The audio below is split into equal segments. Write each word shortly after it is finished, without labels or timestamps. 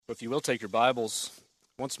If you will, take your Bibles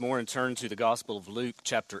once more and turn to the Gospel of Luke,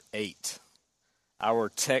 chapter 8. Our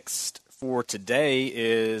text for today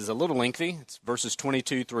is a little lengthy. It's verses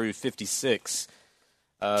 22 through 56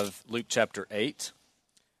 of Luke chapter 8.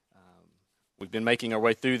 We've been making our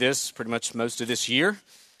way through this pretty much most of this year.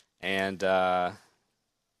 And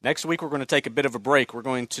next week we're going to take a bit of a break. We're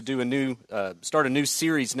going to do start a new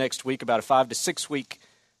series next week, about a 5 to 6 week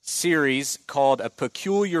series called A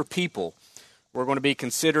Peculiar People. We're going to be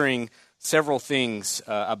considering several things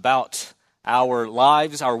about our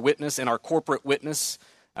lives, our witness, and our corporate witness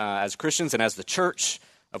as Christians and as the church,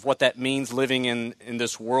 of what that means living in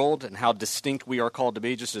this world and how distinct we are called to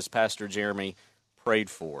be, just as Pastor Jeremy prayed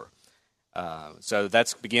for. So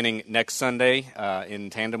that's beginning next Sunday in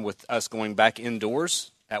tandem with us going back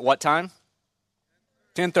indoors. At what time?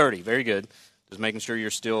 10:30. Very good. Just making sure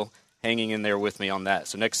you're still hanging in there with me on that.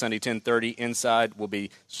 So next Sunday, 10:30, inside, we'll be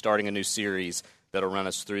starting a new series that'll run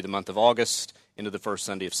us through the month of August into the first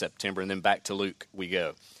Sunday of September, and then back to Luke we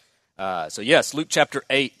go. So yes, Luke chapter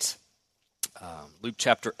 8. Luke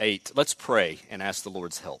chapter 8. Let's pray and ask the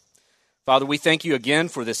Lord's help. Father, we thank you again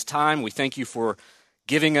for this time. We thank you for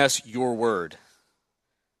giving us your word.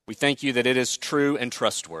 We thank you that it is true and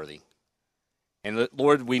trustworthy. And that,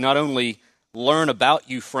 Lord, we not only learn about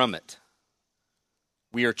you from it,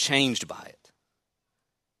 we are changed by it.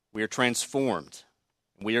 We are transformed.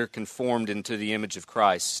 We are conformed into the image of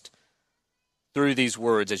Christ through these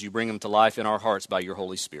words as you bring them to life in our hearts by your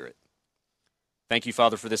Holy Spirit. Thank you,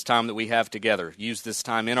 Father, for this time that we have together. Use this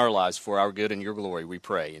time in our lives for our good and your glory, we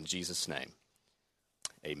pray in Jesus' name.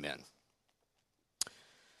 Amen.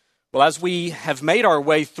 Well, as we have made our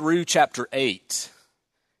way through chapter 8,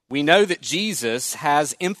 we know that Jesus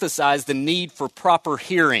has emphasized the need for proper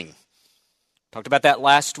hearing. Talked about that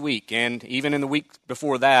last week and even in the week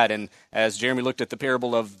before that, and as Jeremy looked at the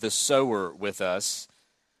parable of the sower with us,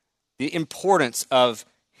 the importance of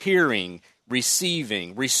hearing,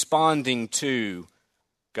 receiving, responding to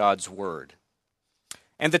God's word.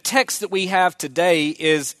 And the text that we have today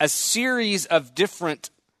is a series of different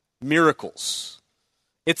miracles.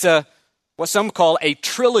 It's what some call a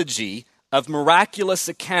trilogy of miraculous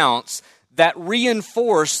accounts that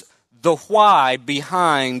reinforce the why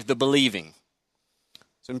behind the believing.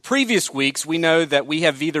 So in previous weeks, we know that we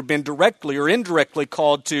have either been directly or indirectly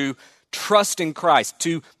called to trust in Christ,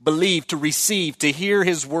 to believe, to receive, to hear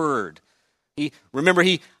his word. He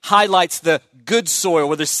highlights the good soil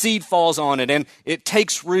where the seed falls on it and it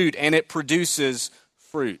takes root and it produces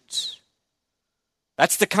fruit.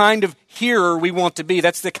 That's the kind of hearer we want to be.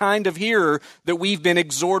 That's the kind of hearer that we've been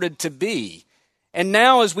exhorted to be. And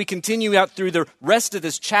now as we continue out through the rest of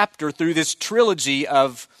this chapter, through this trilogy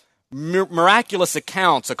of miraculous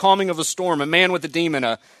accounts, a calming of a storm, a man with a demon,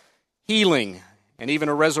 a healing, and even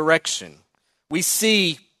a resurrection, we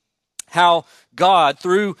see how God,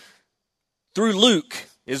 through Luke,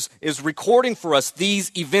 is recording for us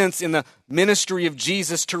these events in the ministry of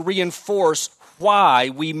Jesus to reinforce why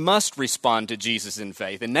we must respond to Jesus in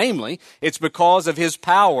faith. And namely, it's because of his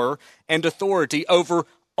power and authority over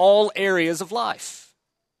all areas of life.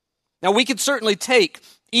 Now, we could certainly take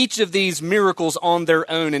each of these miracles on their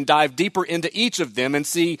own and dive deeper into each of them and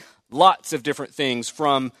see lots of different things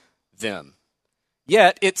from them.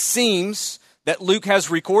 Yet, it seems that Luke has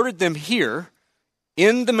recorded them here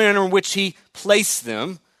in the manner in which he placed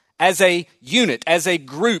them as a unit, as a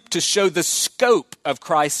group, to show the scope of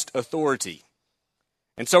Christ's authority.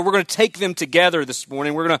 And so we're going to take them together this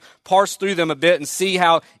morning. We're going to parse through them a bit and see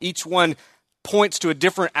how each one points to a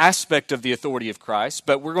different aspect of the authority of Christ.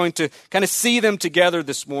 But we're going to kind of see them together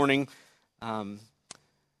this morning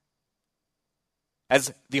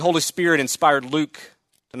as the Holy Spirit inspired Luke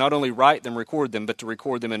to not only write them, record them, but to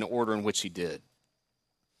record them in the order in which he did.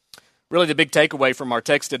 Really, the big takeaway from our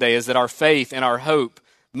text today is that our faith and our hope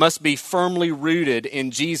must be firmly rooted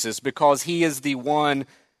in Jesus because he is the one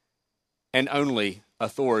and only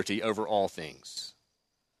authority over all things.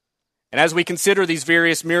 And as we consider these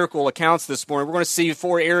various miracle accounts this morning, we're going to see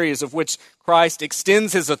 4 areas of which Christ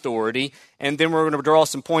extends his authority, and then we're going to draw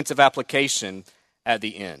some points of application at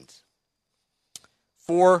the end.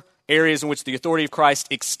 4 areas in which the authority of Christ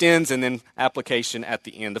extends and then application at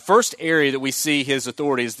the end. The first area that we see his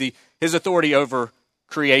authority is his authority over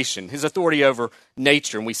creation, his authority over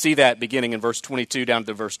nature. And we see that beginning in verse 22 down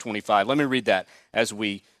to verse 25. Let me read that as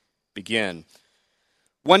we begin.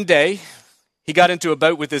 One day, he got into a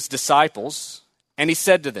boat with his disciples, and he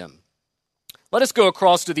said to them, "Let us go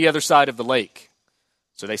across to the other side of the lake."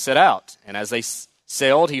 So they set out, and as they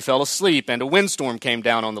sailed, he fell asleep, and a windstorm came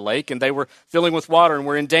down on the lake, and they were filling with water and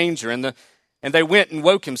were in danger. And they went and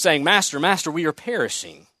woke him, saying, "Master, Master, we are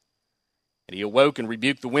perishing." And he awoke and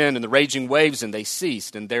rebuked the wind and the raging waves, and they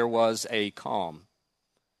ceased, and there was a calm.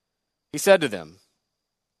 He said to them,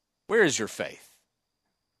 "Where is your faith?"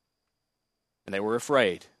 And they were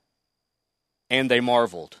afraid, and they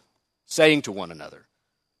marveled, saying to one another,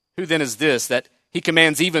 "Who then is this, that he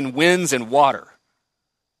commands even winds and water,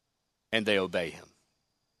 and they obey him?"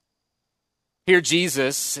 Here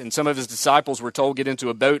Jesus and some of his disciples were told, get into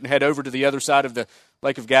a boat and head over to the other side of the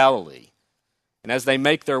Lake of Galilee. And as they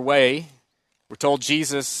make their way, we're told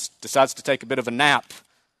Jesus decides to take a bit of a nap,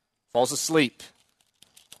 falls asleep.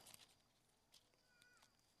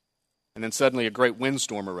 And then suddenly a great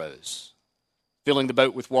windstorm arose, filling the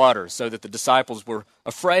boat with water, so that the disciples were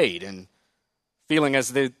afraid and feeling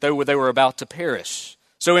as though they were about to perish.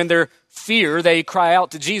 So in their fear, they cry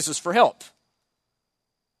out to Jesus for help.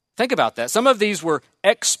 Think about that. Some of these were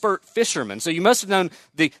expert fishermen, so you must have known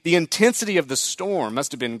the intensity of the storm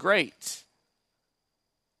must have been great.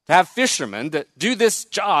 To have fishermen that do this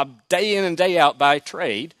job day in and day out by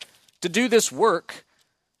trade, to do this work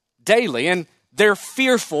daily, and they're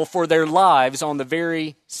fearful for their lives on the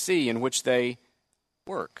very sea in which they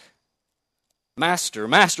work. Master,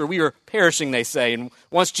 we are perishing, they say. And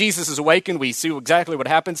once Jesus is awakened, we see exactly what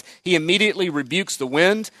happens. He immediately rebukes the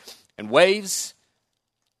wind and waves,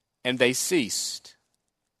 and they ceased.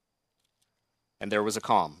 And there was a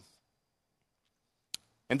calm.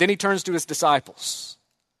 And then he turns to his disciples,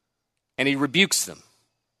 and he rebukes them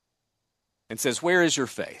and says, "Where is your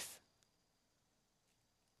faith?"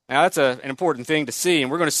 Now, that's an important thing to see,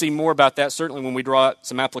 and we're going to see more about that certainly when we draw out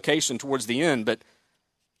some application towards the end. But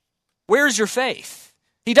where's your faith?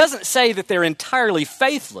 He doesn't say that they're entirely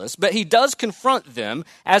faithless, but he does confront them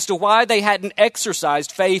as to why they hadn't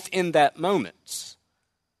exercised faith in that moment.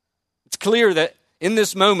 It's clear that in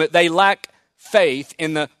this moment they lack faith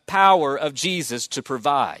in the power of Jesus to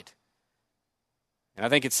provide. And I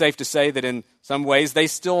think it's safe to say that in some ways they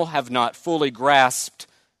still have not fully grasped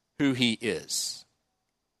who he is.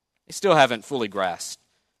 They still haven't fully grasped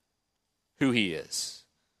who he is.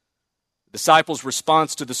 The disciples'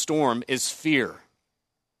 response to the storm is fear.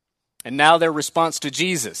 And now their response to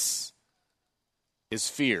Jesus is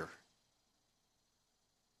fear.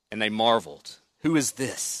 And they marveled. Who is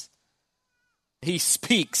this? He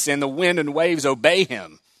speaks and the wind and waves obey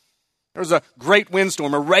him. There was a great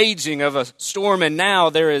windstorm, a raging of a storm, and now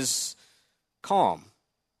there is calm.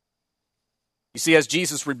 You see, as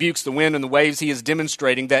Jesus rebukes the wind and the waves, he is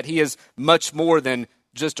demonstrating that he is much more than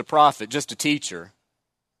just a prophet, just a teacher.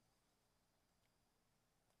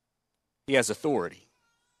 He has authority.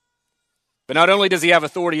 But not only does he have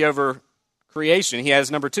authority over creation, he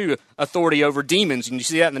has, number two, authority over demons. And you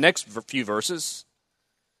see that in the next few verses.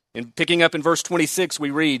 And picking up in verse 26,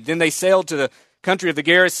 we read, "Then they sailed to the country of the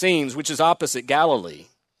Gerasenes, which is opposite Galilee.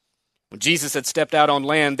 When Jesus had stepped out on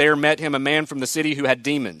land, there met him a man from the city who had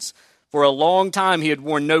demons. For a long time he had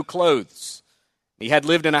worn no clothes. He had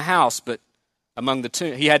lived in a house, but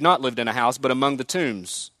he had not lived in a house, but among the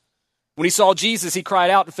tombs. When he saw Jesus, he cried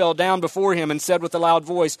out and fell down before him and said with a loud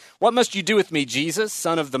voice, 'What must you do with me, Jesus,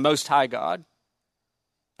 Son of the Most High God?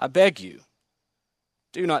 I beg you,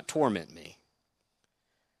 do not torment me.'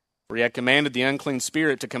 For he had commanded the unclean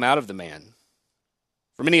spirit to come out of the man.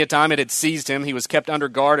 For many a time it had seized him. He was kept under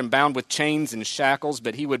guard and bound with chains and shackles,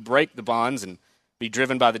 but he would break the bonds and be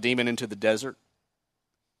driven by the demon into the desert.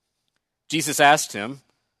 Jesus asked him,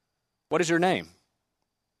 'What is your name?'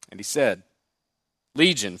 And he said,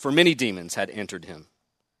 'Legion,' for many demons had entered him.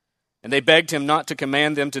 And they begged him not to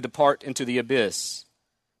command them to depart into the abyss.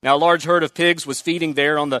 Now a large herd of pigs was feeding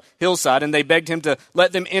there on the hillside, and they begged him to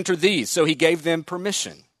let them enter these, so he gave them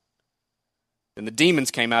permission. Then the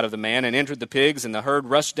demons came out of the man and entered the pigs, and the herd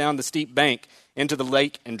rushed down the steep bank into the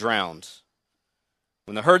lake and drowned.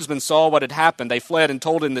 When the herdsmen saw what had happened, they fled and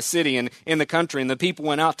told in the city and in the country, and the people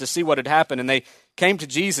went out to see what had happened, and they came to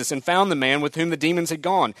Jesus and found the man with whom the demons had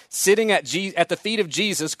gone, sitting at the feet of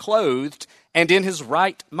Jesus, clothed and in his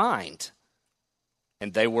right mind.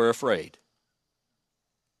 And they were afraid.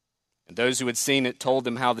 And those who had seen it told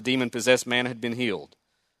them how the demon-possessed man had been healed.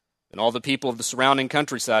 And all the people of the surrounding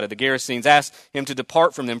countryside of the Gerasenes asked him to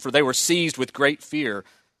depart from them, for they were seized with great fear.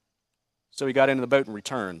 So he got into the boat and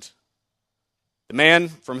returned. The man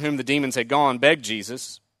from whom the demons had gone begged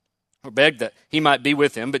that he might be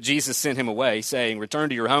with him, but Jesus sent him away, saying, 'Return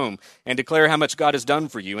to your home and declare how much God has done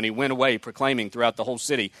for you.' And he went away, proclaiming throughout the whole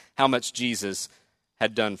city how much Jesus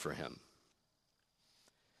had done for him."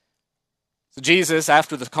 So Jesus,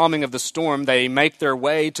 after the calming of the storm, they make their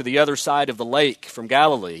way to the other side of the lake from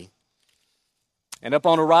Galilee. And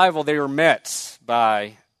upon arrival, they are met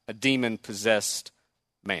by a demon-possessed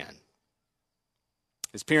man.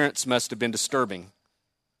 His appearance must have been disturbing.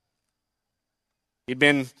 He'd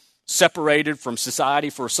been separated from society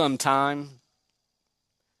for some time,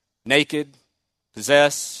 naked,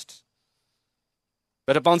 possessed.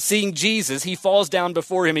 But upon seeing Jesus, he falls down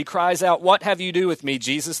before him. He cries out, "What have you to do with me,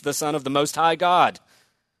 Jesus, the Son of the Most High God?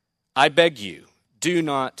 I beg you, do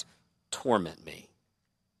not torment me."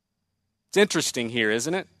 It's interesting here,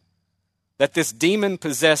 isn't it? That this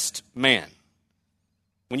demon-possessed man,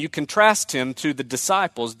 when you contrast him to the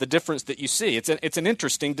disciples, the difference that you see, it's an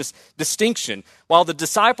interesting distinction. While the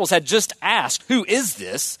disciples had just asked, "Who is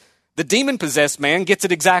this?" the demon-possessed man gets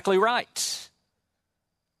it exactly right.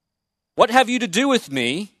 "What have you to do with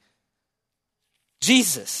me,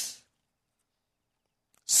 Jesus,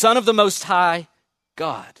 Son of the Most High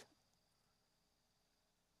God?"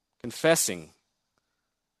 Confessing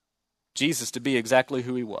Jesus to be exactly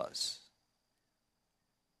who he was.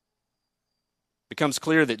 It becomes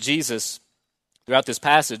clear that Jesus, throughout this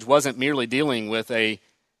passage, wasn't merely dealing with a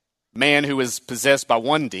man who was possessed by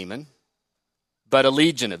one demon, but a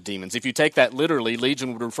legion of demons. If you take that literally,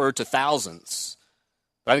 legion would refer to thousands.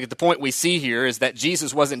 But I think the point we see here is that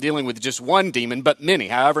Jesus wasn't dealing with just one demon, but many,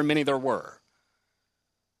 however many there were.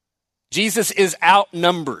 Jesus is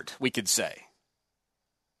outnumbered, we could say,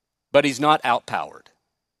 but he's not outpowered.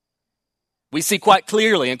 We see quite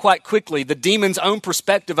clearly and quite quickly the demon's own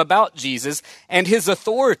perspective about Jesus and his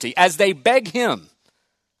authority as they beg him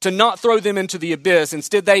to not throw them into the abyss.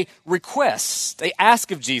 Instead, they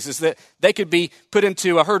ask of Jesus that they could be put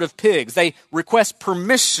into a herd of pigs. They request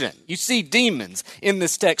permission. You see demons in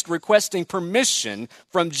this text requesting permission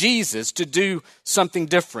from Jesus to do something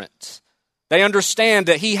different. They understand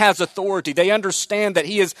that he has authority. They understand that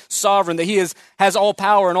he is sovereign, that he has all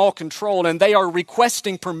power and all control, and they are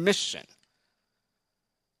requesting permission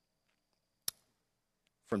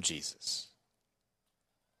from Jesus.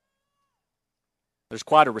 There's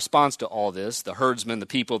quite a response to all this. The herdsmen, the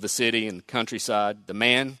people of the city and countryside, the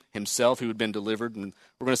man himself who had been delivered. And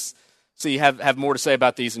we're going to see have more to say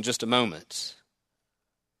about these in just a moment.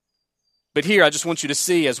 But here, I just want you to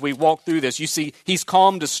see, as we walk through this, you see he's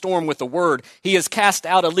calmed a storm with a word. He has cast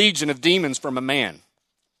out a legion of demons from a man.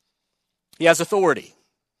 He has authority.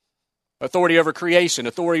 Authority over creation,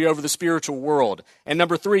 authority over the spiritual world. And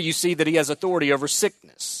number 3, you see that he has authority over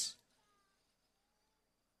sickness.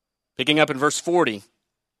 Picking up in verse 40.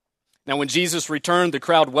 "Now when Jesus returned, the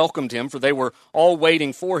crowd welcomed him, for they were all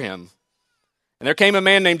waiting for him. And there came a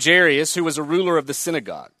man named Jairus, who was a ruler of the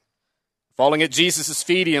synagogue. Falling at Jesus'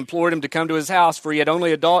 feet, he implored him to come to his house, for he had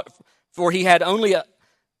only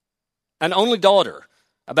an only daughter,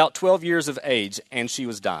 about 12 years of age, and she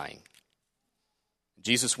was dying.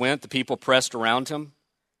 Jesus went, the people pressed around him.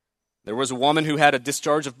 There was a woman who had a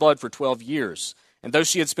discharge of blood for 12 years, and though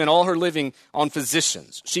she had spent all her living on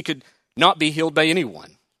physicians, she could not be healed by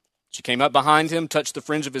anyone. She came up behind him, touched the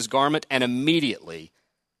fringe of his garment, and immediately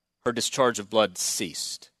her discharge of blood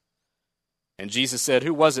ceased. And Jesus said,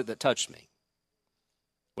 'Who was it that touched me?'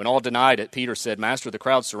 When all denied it, Peter said, 'Master, the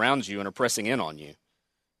crowd surrounds you and are pressing in on you.'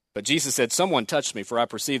 But Jesus said, 'Someone touched me, for I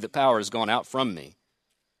perceive that power has gone out from me.'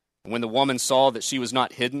 And when the woman saw that she was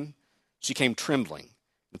not hidden, she came trembling,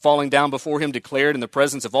 and falling down before him declared in the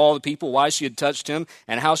presence of all the people why she had touched him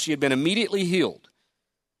and how she had been immediately healed.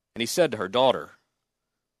 And he said to her, 'Daughter,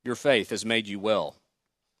 your faith has made you well.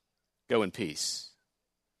 Go in peace.'"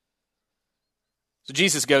 So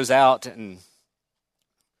Jesus goes out, and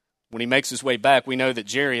when he makes his way back, we know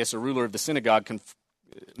that Jairus, a ruler of the synagogue,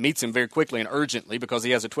 meets him very quickly and urgently because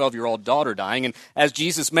he has a 12-year-old daughter dying. And as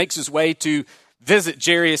Jesus makes his way to visit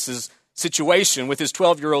Jairus' situation with his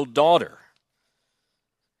 12-year-old daughter,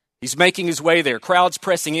 he's making his way there, crowds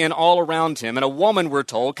pressing in all around him, and a woman, we're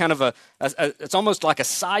told, kind of it's almost like a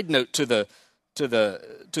side note to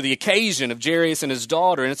the occasion of Jairus and his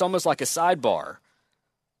daughter, and it's almost like a sidebar.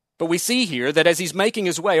 But we see here that as he's making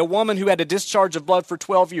his way, a woman who had a discharge of blood for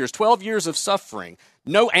 12 years of suffering,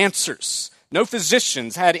 no answers, no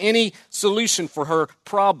physicians had any solution for her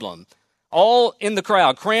problem. All in the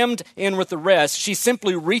crowd, crammed in with the rest, she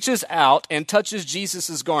simply reaches out and touches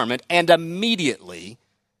Jesus' garment, and immediately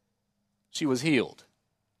she was healed.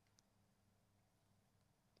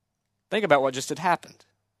 Think about what just had happened.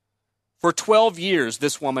 For 12 years,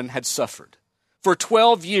 this woman had suffered. For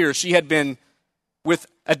 12 years, she had been with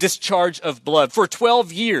a discharge of blood. For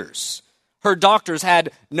 12 years, her doctors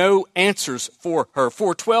had no answers for her.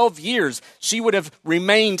 For 12 years, she would have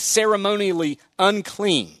remained ceremonially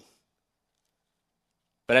unclean.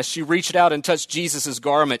 But as she reached out and touched Jesus'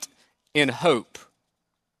 garment in hope,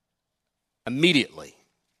 immediately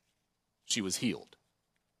she was healed.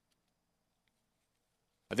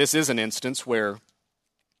 Now, this is an instance where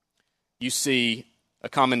you see a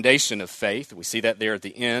commendation of faith. We see that there at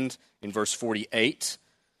the end in verse 48,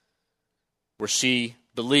 where she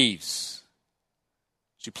believes.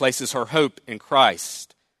 She places her hope in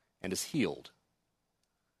Christ and is healed.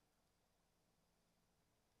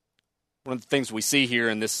 One of the things we see here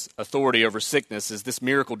in this authority over sickness is this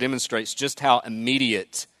miracle demonstrates just how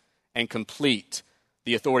immediate and complete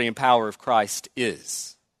the authority and power of Christ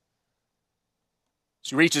is.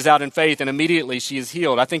 She reaches out in faith and immediately she is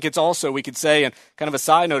healed. I think it's also, we could say, and kind of a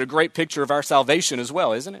side note, a great picture of our salvation as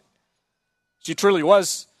well, isn't it? She truly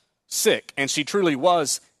was sick and she truly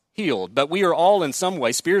was healed. But we are all in some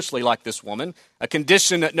way spiritually like this woman, a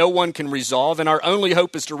condition that no one can resolve, and our only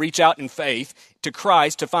hope is to reach out in faith to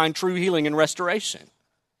Christ to find true healing and restoration.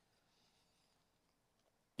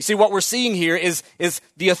 You see, what we're seeing here is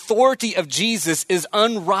the authority of Jesus is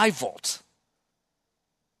unrivaled.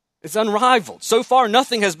 It's unrivaled. So far,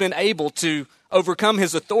 nothing has been able to overcome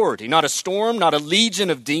his authority. Not a storm, not a legion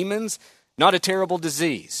of demons, not a terrible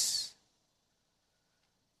disease.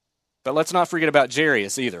 But let's not forget about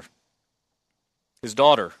Jairus either, his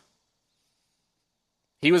daughter.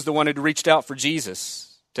 He was the one who reached out for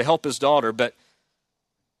Jesus to help his daughter, but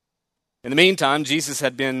in the meantime, Jesus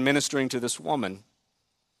had been ministering to this woman.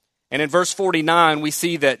 And in verse 49, we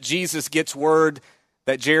see that Jesus gets word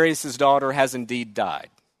that Jairus' daughter has indeed died.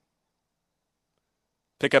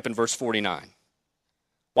 Pick up in verse 49.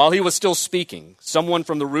 While he was still speaking, someone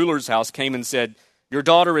from the ruler's house came and said, "Your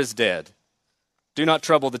daughter is dead. Do not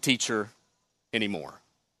trouble the teacher anymore."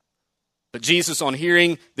 But Jesus, on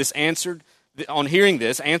hearing this, answered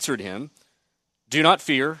him, "Do not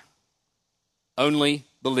fear, only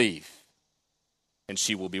believe, and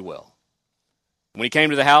she will be well." When he came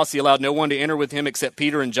to the house, he allowed no one to enter with him except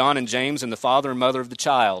Peter and John and James and the father and mother of the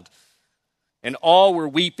child. And all were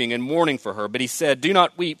weeping and mourning for her. But he said, "Do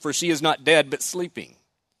not weep, for she is not dead, but sleeping."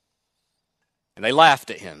 And they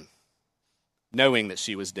laughed at him, knowing that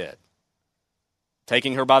she was dead.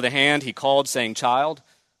 Taking her by the hand, he called, saying, "Child,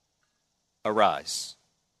 arise."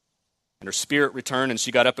 And her spirit returned, and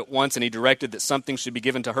she got up at once, and he directed that something should be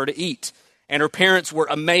given to her to eat. And her parents were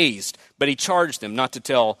amazed, but he charged them to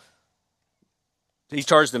tell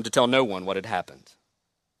no one what had happened.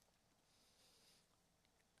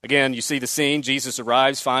 Again, you see the scene. Jesus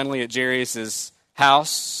arrives finally at Jairus'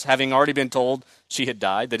 house, having already been told she had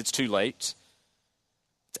died, that it's too late.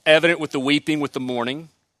 It's evident with the weeping, with the mourning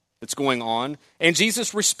that's going on. And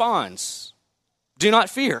Jesus responds, "Do not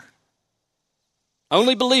fear.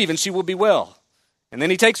 Only believe and she will be well." And then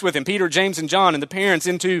he takes with him Peter, James, and John and the parents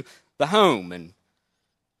into the home and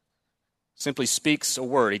simply speaks a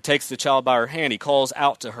word. He takes the child by her hand. He calls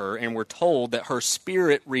out to her, and we're told that her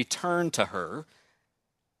spirit returned to her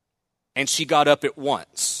and she got up at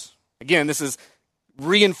once. Again, this is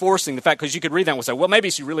reinforcing the fact, because you could read that and we'll say, well, maybe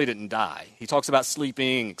she really didn't die. He talks about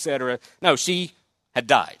sleeping, etc. No, she had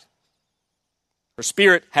died. Her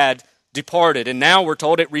spirit had departed, and now we're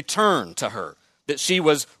told it returned to her, that she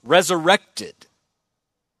was resurrected.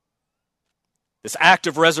 This act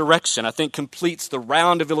of resurrection, I think, completes the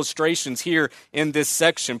round of illustrations here in this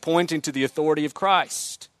section, pointing to the authority of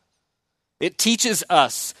Christ. It teaches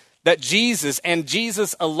us that Jesus and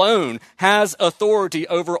Jesus alone has authority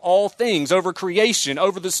over all things, over creation,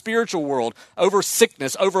 over the spiritual world, over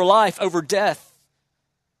sickness, over life, over death.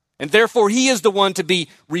 And therefore, he is the one to be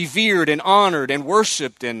revered and honored and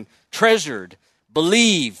worshiped and treasured,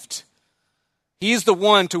 believed. He is the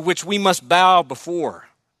one to which we must bow before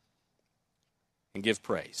and give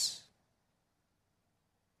praise.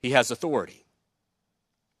 He has authority.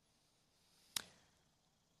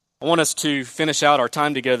 I want us to finish out our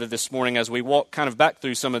time together this morning as we walk kind of back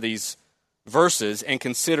through some of these verses and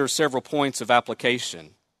consider several points of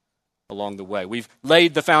application along the way. We've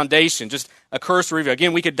laid the foundation, just a cursory review.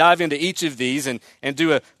 Again, we could dive into each of these and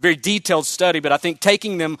do a very detailed study, but I think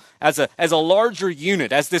taking them as a larger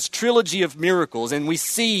unit, as this trilogy of miracles, and we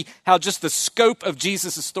see how just the scope of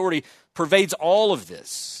Jesus' authority pervades all of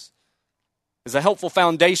this, is a helpful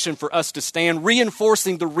foundation for us to stand,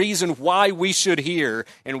 reinforcing the reason why we should hear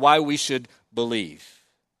and why we should believe.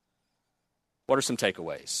 What are some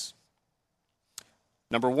takeaways?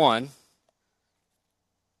 Number one,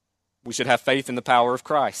 we should have faith in the power of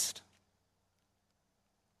Christ.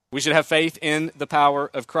 We should have faith in the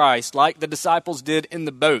power of Christ, like the disciples did in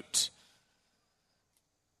the boat.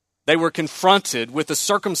 They were confronted with a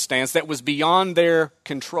circumstance that was beyond their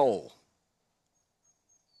control.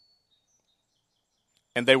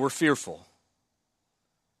 And they were fearful.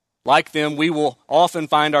 Like them, we will often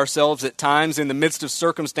find ourselves at times in the midst of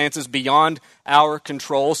circumstances beyond our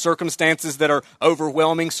control, circumstances that are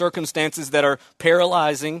overwhelming, circumstances that are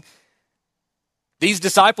paralyzing. These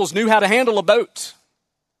disciples knew how to handle a boat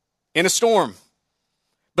in a storm.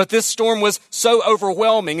 But this storm was so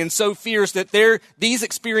overwhelming and so fierce that these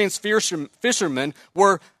experienced fishermen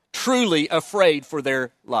were truly afraid for their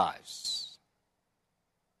lives.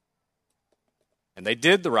 And they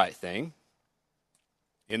did the right thing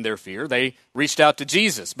in their fear. They reached out to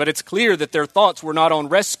Jesus. But it's clear that their thoughts were not on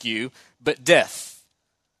rescue, but death.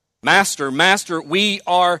 Master, Master, we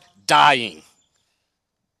are dying.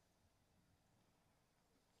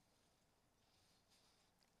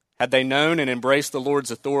 Had they known and embraced the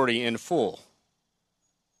Lord's authority in full,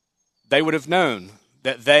 they would have known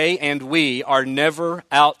that they and we are never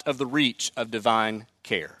out of the reach of divine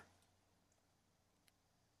care.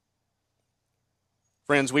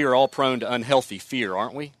 Friends, we are all prone to unhealthy fear,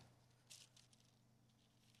 aren't we?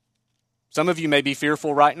 Some of you may be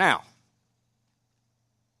fearful right now.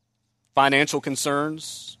 Financial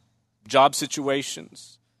concerns, job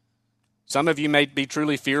situations. Some of you may be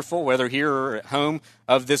truly fearful, whether here or at home,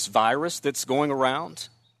 of this virus that's going around.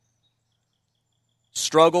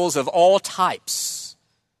 Struggles of all types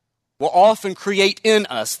will often create in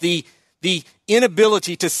us the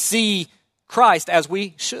inability to see Christ as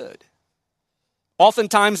we should.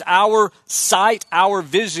 Oftentimes our sight, our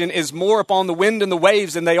vision is more upon the wind and the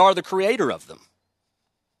waves than they are the creator of them.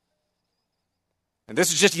 And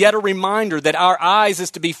this is just yet a reminder that our eyes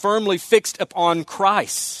is to be firmly fixed upon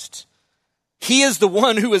Christ. He is the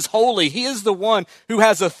one who is holy. He is the one who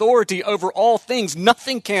has authority over all things.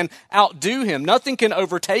 Nothing can outdo him. Nothing can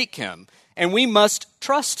overtake him. And we must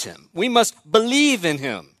trust him. We must believe in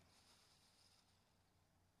him.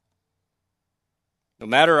 No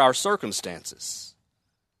matter our circumstances.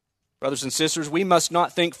 Brothers and sisters, we must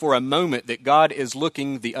not think for a moment that God is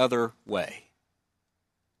looking the other way.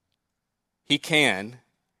 He can,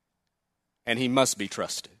 and he must be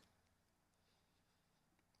trusted.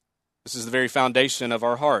 This is the very foundation of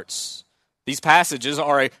our hearts. These passages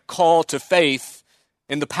are a call to faith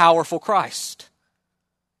in the powerful Christ.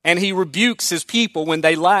 And he rebukes his people when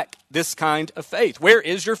they lack this kind of faith. Where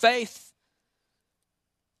is your faith?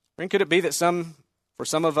 And could it be that for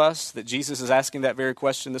some of us, that Jesus is asking that very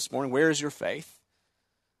question this morning? Where is your faith?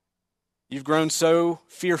 You've grown so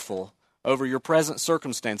fearful over your present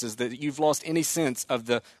circumstances that you've lost any sense of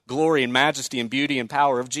the glory and majesty and beauty and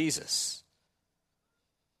power of Jesus.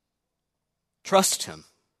 Trust him.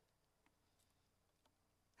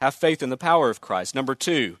 Have faith in the power of Christ. Number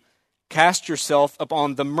 2, cast yourself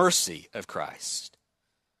upon the mercy of Christ.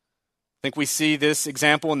 I think we see this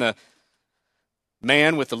example in the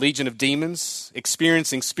man with the legion of demons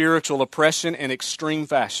experiencing spiritual oppression in extreme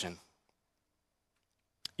fashion.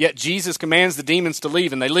 Yet Jesus commands the demons to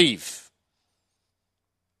leave, and they leave.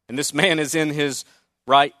 And this man is in his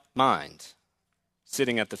right mind,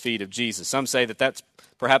 sitting at the feet of Jesus. Some say that that's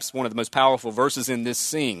perhaps one of the most powerful verses in this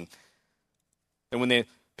scene. And when the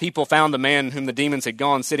people found the man whom the demons had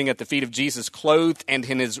gone sitting at the feet of Jesus, clothed and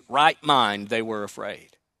in his right mind, they were afraid.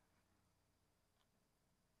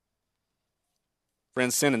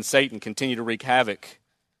 Friends, sin and Satan continue to wreak havoc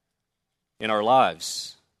in our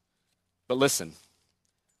lives. But listen,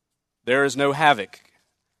 there is no havoc.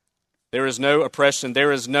 There is no oppression.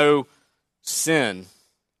 There is no sin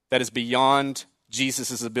that is beyond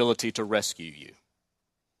Jesus' ability to rescue you.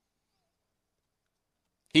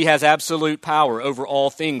 He has absolute power over all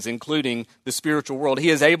things, including the spiritual world. He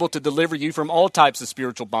is able to deliver you from all types of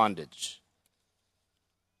spiritual bondage.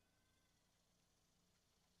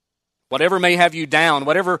 Whatever may have you down,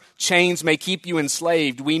 whatever chains may keep you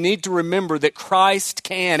enslaved, we need to remember that Christ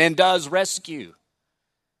can and does rescue.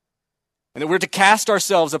 And that we're to cast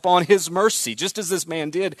ourselves upon his mercy, just as this man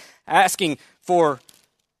did, asking for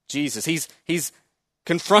Jesus. He's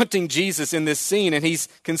confronting Jesus in this scene, and he's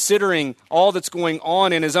considering all that's going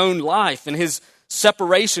on in his own life and his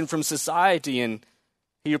separation from society, and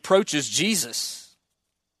he approaches Jesus,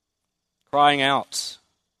 crying out,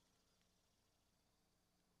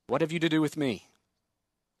 "What have you to do with me?"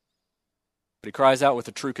 But he cries out with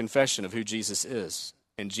a true confession of who Jesus is,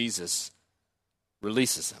 and Jesus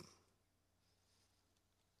releases him.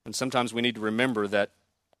 And sometimes we need to remember that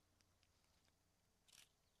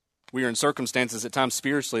we are in circumstances at times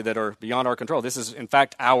spiritually that are beyond our control. This is, in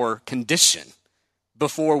fact, our condition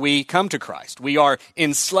before we come to Christ. We are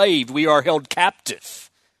enslaved. We are held captive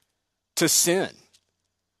to sin.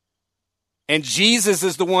 And Jesus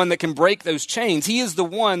is the one that can break those chains. He is the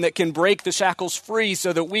one that can break the shackles free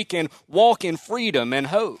so that we can walk in freedom and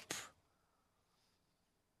hope.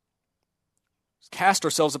 Cast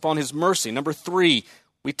ourselves upon his mercy. Number 3,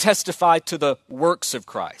 we testify to the works of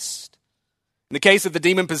Christ. In the case of the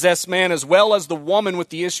demon-possessed man, as well as the woman with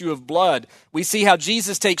the issue of blood, we see how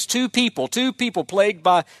Jesus takes two people plagued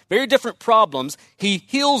by very different problems. He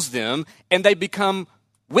heals them, and they become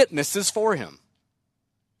witnesses for him.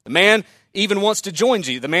 The man even wants to join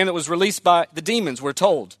Jesus. The man that was released by the demons, we're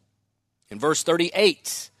told. In verse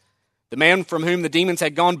 38, the man from whom the demons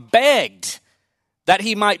had gone begged that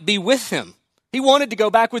he might be with him. He wanted to go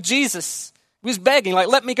back with Jesus. He was begging, like,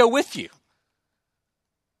 let me go with you.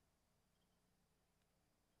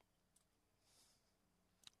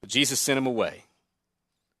 But Jesus sent him away,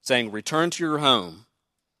 saying, return to your home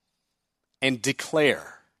and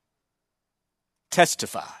declare,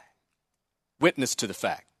 testify, witness to the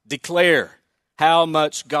fact, declare how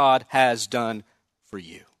much God has done for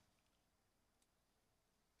you.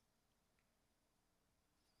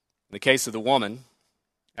 In the case of the woman,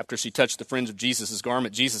 after she touched the fringe of Jesus'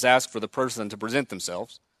 garment, Jesus asked for the person to present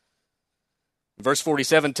themselves. Verse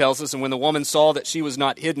 47 tells us, and when the woman saw that she was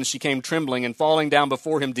not hidden, she came trembling and falling down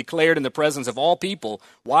before him, declared in the presence of all people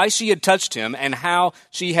why she had touched him and how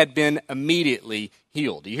she had been immediately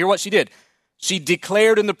healed. Do you hear what she did? She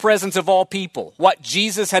declared in the presence of all people what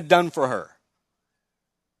Jesus had done for her.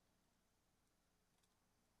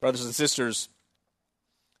 Brothers and sisters,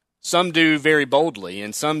 some do very boldly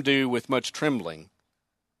and some do with much trembling.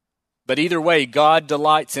 But either way, God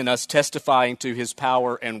delights in us testifying to his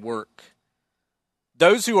power and work.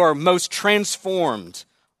 Those who are most transformed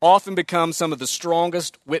often become some of the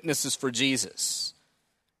strongest witnesses for Jesus.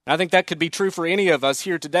 And I think that could be true for any of us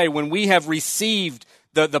here today. When we have received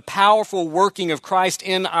the powerful working of Christ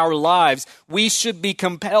in our lives, we should be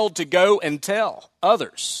compelled to go and tell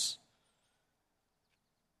others,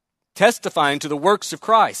 testifying to the works of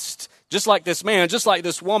Christ, just like this man, just like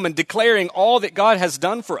this woman, declaring all that God has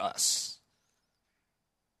done for us.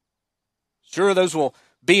 Sure, those will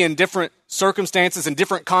be in different circumstances, in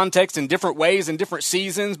different contexts, in different ways, in different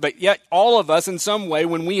seasons, but yet all of us in some way,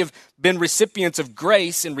 when we have been recipients of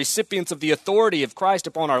grace and recipients of the authority of Christ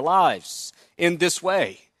upon our lives in this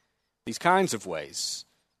way, these kinds of ways,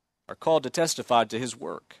 are called to testify to his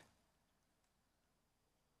work.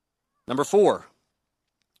 Number 4,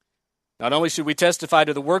 not only should we testify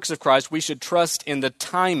to the works of Christ, we should trust in the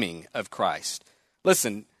timing of Christ.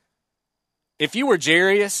 Listen, if you were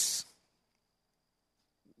Jairus,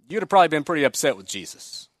 you'd have probably been pretty upset with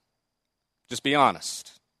Jesus. Just be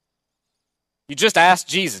honest. You just asked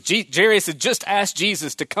Jesus. Jairus had just asked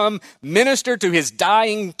Jesus to come minister to his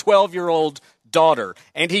dying 12-year-old daughter.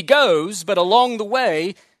 And he goes, but along the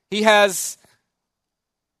way, he has,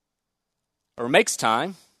 or makes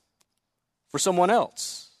time for someone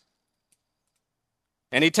else.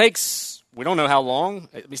 And he takes, we don't know how long,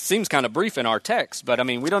 it seems kind of brief in our text, but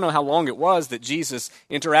we don't know how long it was that Jesus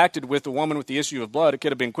interacted with the woman with the issue of blood. It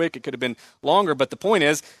could have been quick, it could have been longer, but the point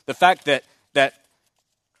is, the fact that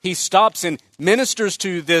he stops and ministers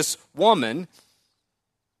to this woman.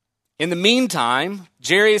 In the meantime,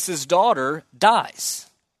 Jairus' daughter dies.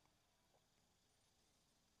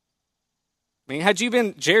 Had you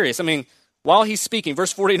been Jairus, while he's speaking,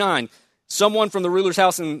 verse 49, someone from the ruler's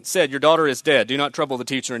house and said, your daughter is dead. Do not trouble the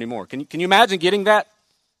teacher anymore. Can you imagine getting that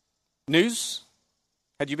news?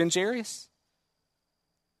 Had you been Jairus?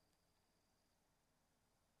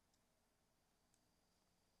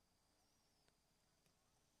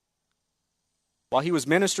 While he was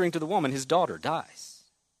ministering to the woman, his daughter dies.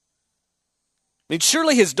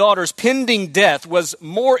 Surely his daughter's pending death was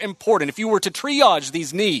more important. If you were to triage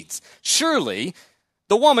these needs, surely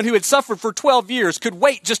the woman who had suffered for 12 years could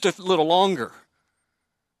wait just a little longer.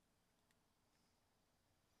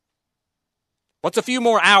 What's a few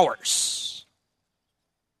more hours?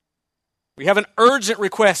 We have an urgent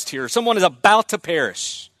request here. Someone is about to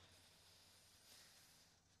perish.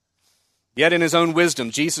 Yet in his own wisdom,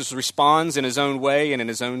 Jesus responds in his own way and in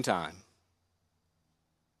his own time.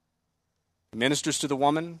 He ministers to the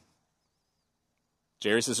woman.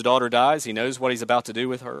 Jairus' daughter dies. He knows what he's about to do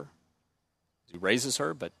with her. He raises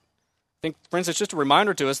her, but I think, friends, it's just a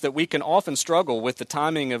reminder to us that we can often struggle with the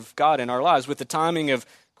timing of God in our lives, with the timing of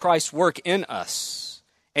Christ's work in us.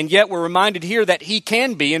 And yet we're reminded here that he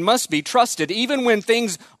can be and must be trusted even when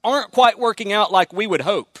things aren't quite working out like we would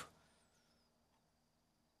hope.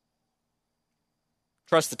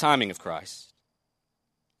 Trust the timing of Christ.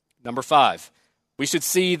 Number 5, we should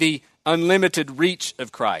see the unlimited reach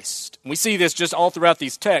of Christ. And we see this just all throughout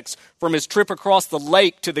these texts, from his trip across the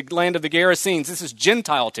lake to the land of the Gerasenes. This is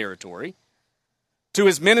Gentile territory. To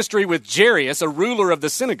his ministry with Jairus, a ruler of the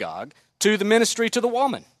synagogue, to the ministry to the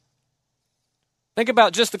woman. Think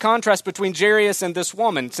about just the contrast between Jairus and this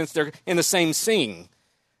woman, since they're in the same scene.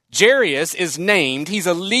 Jairus is named, he's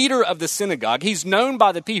a leader of the synagogue, he's known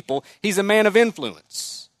by the people, he's a man of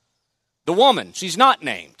influence. The woman, she's not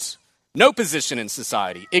named, no position in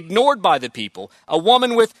society, ignored by the people, a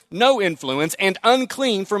woman with no influence, and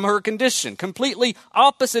unclean from her condition, completely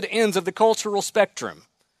opposite ends of the cultural spectrum.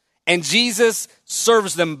 And Jesus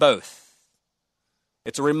serves them both.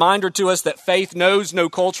 It's a reminder to us that faith knows no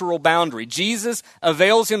cultural boundary. Jesus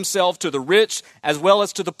avails himself to the rich as well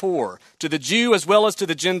as to the poor, to the Jew as well as to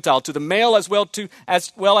the Gentile, to the male as well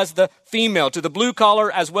as the female, to the blue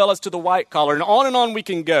collar as well as to the white collar, and on we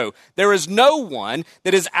can go. There is no one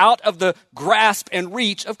that is out of the grasp and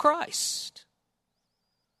reach of Christ.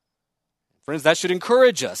 Friends, that should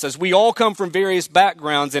encourage us as we all come from various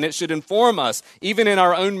backgrounds, and it should inform us, even in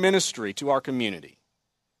our own ministry to our community.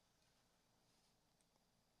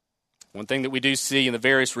 One thing that we do see in the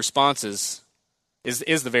various responses is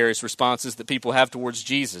the various responses that people have towards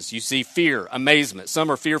Jesus. You see fear, amazement.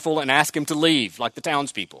 Some are fearful and ask him to leave, like the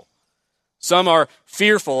townspeople. Some are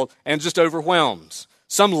fearful and just overwhelmed.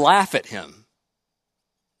 Some laugh at him.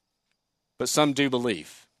 But some do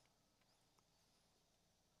believe.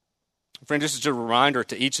 Friend, this is a reminder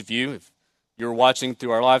to each of you, if you're watching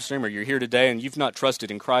through our live stream or you're here today and you've not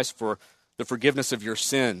trusted in Christ for the forgiveness of your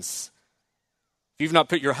sins, if you've not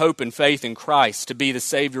put your hope and faith in Christ to be the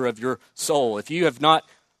Savior of your soul, if you have not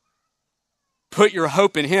put your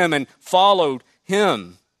hope in him and followed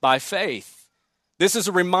him by faith, this is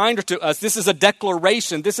a reminder to us, this is a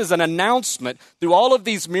declaration, this is an announcement through all of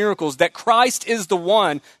these miracles that Christ is the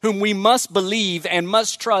one whom we must believe and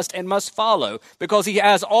must trust and must follow, because he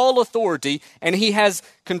has all authority and he has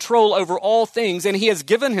control over all things, and he has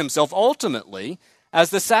given himself ultimately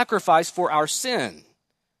as the sacrifice for our sin.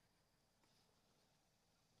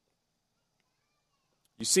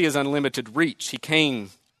 You see his unlimited reach. He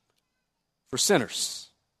came for sinners.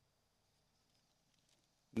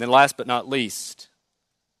 And then last but not least,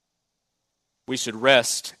 we should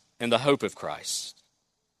rest in the hope of Christ.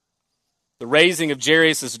 The raising of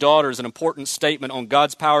Jairus' daughter is an important statement on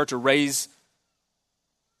God's power to raise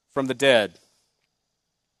from the dead.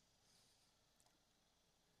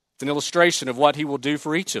 It's an illustration of what he will do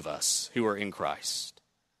for each of us who are in Christ.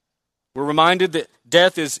 We're reminded that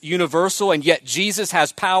death is universal, and yet Jesus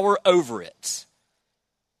has power over it.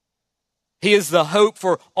 He is the hope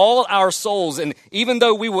for all our souls, and even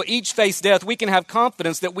though we will each face death, we can have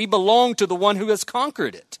confidence that we belong to the one who has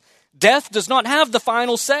conquered it. Death does not have the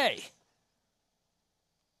final say. In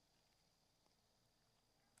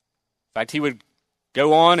fact, he would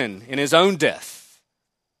go on and in his own death,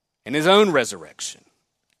 in his own resurrection,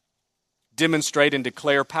 demonstrate and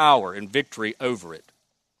declare power and victory over it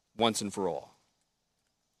once and for all.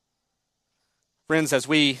 Friends, as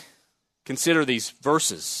we consider these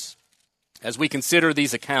verses, as we consider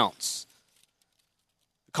these accounts,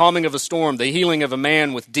 the calming of a storm, the healing of a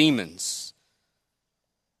man with demons,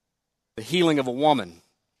 the healing of a woman,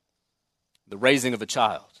 the raising of a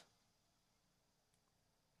child,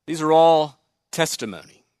 these are all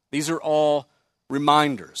testimony. These are all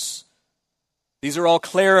reminders. These are all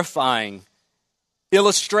clarifying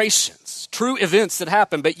illustrations, true events that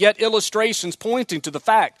happen, but yet illustrations pointing to the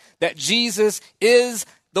fact that Jesus is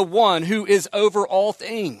the one who is over all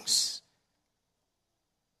things.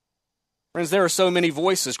 Friends, there are so many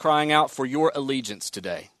voices crying out for your allegiance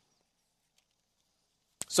today.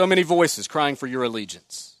 So many voices crying for your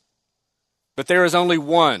allegiance. But there is only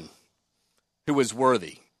one who is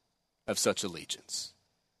worthy of such allegiance,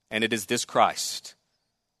 and it is this Christ.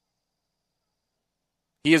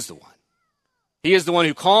 He is the one. He is the one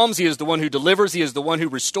who calms, he is the one who delivers, he is the one who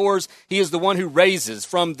restores, he is the one who raises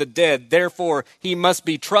from the dead. Therefore, he must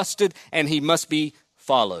be trusted and he must be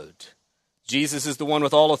followed. Jesus is the one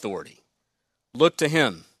with all authority. Look to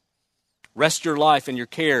him. Rest your life and your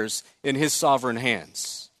cares in his sovereign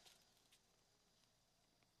hands.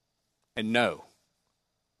 And know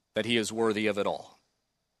that he is worthy of it all.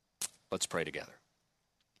 Let's pray together.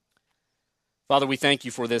 Father, we thank you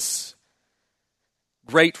for this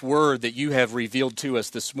great word that you have revealed to us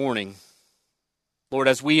this morning. Lord,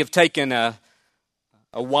 as we have taken a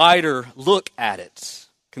wider look at it,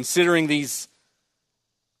 considering these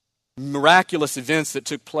miraculous events that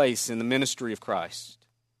took place in the ministry of Christ.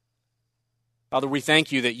 Father, we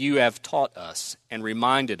thank you that you have taught us and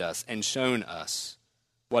reminded us and shown us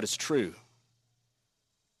what is true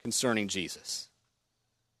concerning Jesus.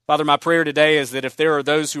 Father, my prayer today is that if there are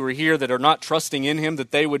those who are here that are not trusting in him,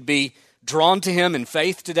 that they would be drawn to him in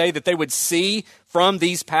faith today, that they would see from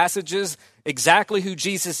these passages exactly who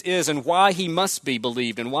Jesus is and why he must be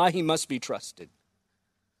believed and why he must be trusted.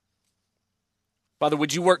 Father,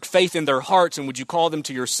 would you work faith in their hearts and would you call them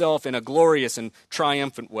to yourself in a glorious and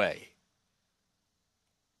triumphant way?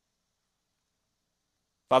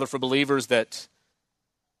 Father, for believers that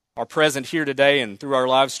are present here today and through our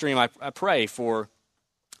live stream, I pray for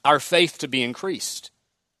our faith to be increased,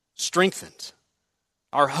 strengthened,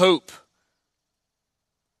 our hope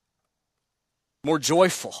more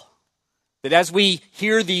joyful. That as we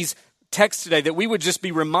hear these texts today, that we would just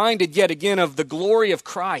be reminded yet again of the glory of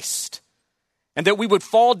Christ, and that we would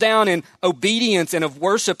fall down in obedience and of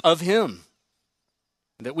worship of Him.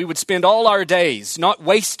 And that we would spend all our days not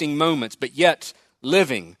wasting moments, but yet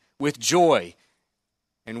living with joy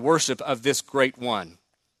and worship of this great one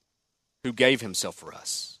who gave Himself for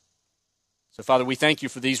us. So, Father, we thank You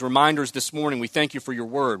for these reminders this morning. We thank You for Your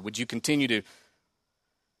word. Would You continue to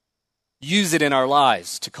use it in our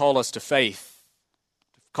lives to call us to faith,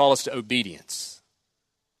 to call us to obedience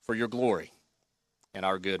for Your glory and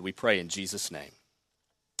our good. We pray in Jesus' name.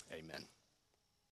 Amen.